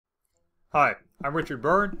Hi, I'm Richard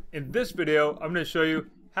Byrne. In this video, I'm going to show you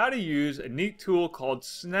how to use a neat tool called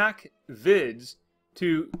SnackVids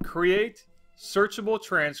to create searchable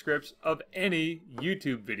transcripts of any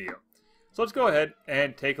YouTube video. So let's go ahead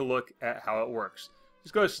and take a look at how it works.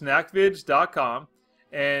 Just go to snackvids.com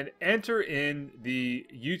and enter in the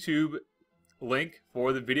YouTube link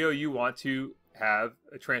for the video you want to have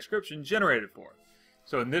a transcription generated for.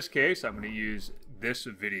 So in this case, I'm going to use this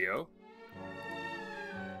video.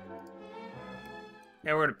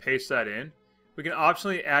 And we're going to paste that in. We can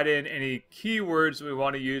optionally add in any keywords that we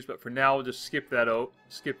want to use, but for now we'll just skip that.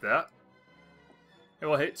 And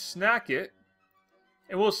we'll hit snack it,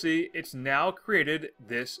 and we'll see it's now created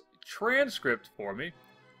this transcript for me.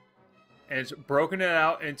 And it's broken it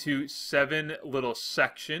out into 7 little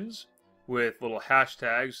sections with little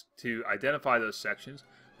hashtags to identify those sections.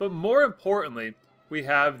 But more importantly, we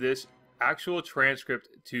have this actual transcript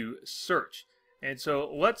to search. And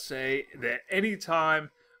so let's say that anytime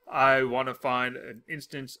I want to find an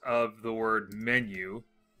instance of the word menu,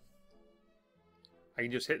 I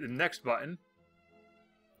can just hit the next button,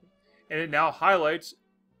 and it now highlights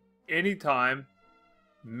anytime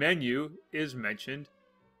menu is mentioned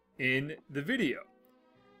in the video.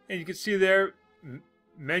 And you can see there,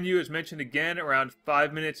 menu is mentioned again around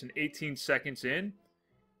 5 minutes and 18 seconds in.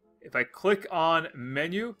 If I click on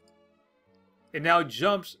menu, it now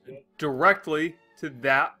jumps directly to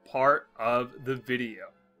that part of the video.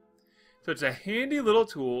 So it's a handy little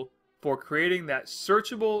tool for creating that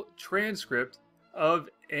searchable transcript of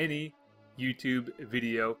any YouTube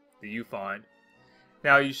video that you find.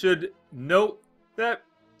 Now you should note that,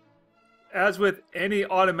 as with any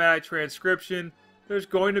automatic transcription, there's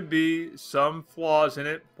going to be some flaws in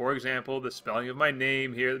it. For example, the spelling of my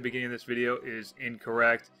name here at the beginning of this video is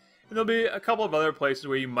incorrect. And there'll be a couple of other places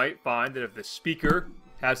where you might find that if the speaker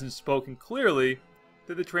hasn't spoken clearly,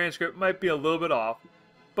 that the transcript might be a little bit off.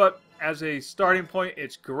 But as a starting point,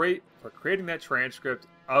 it's great for creating that transcript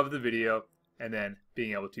of the video and then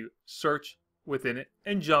being able to search within it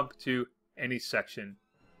and jump to any section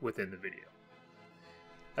within the video.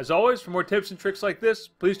 As always, for more tips and tricks like this,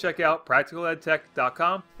 please check out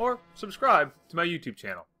practicaledtech.com or subscribe to my YouTube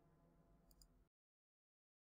channel.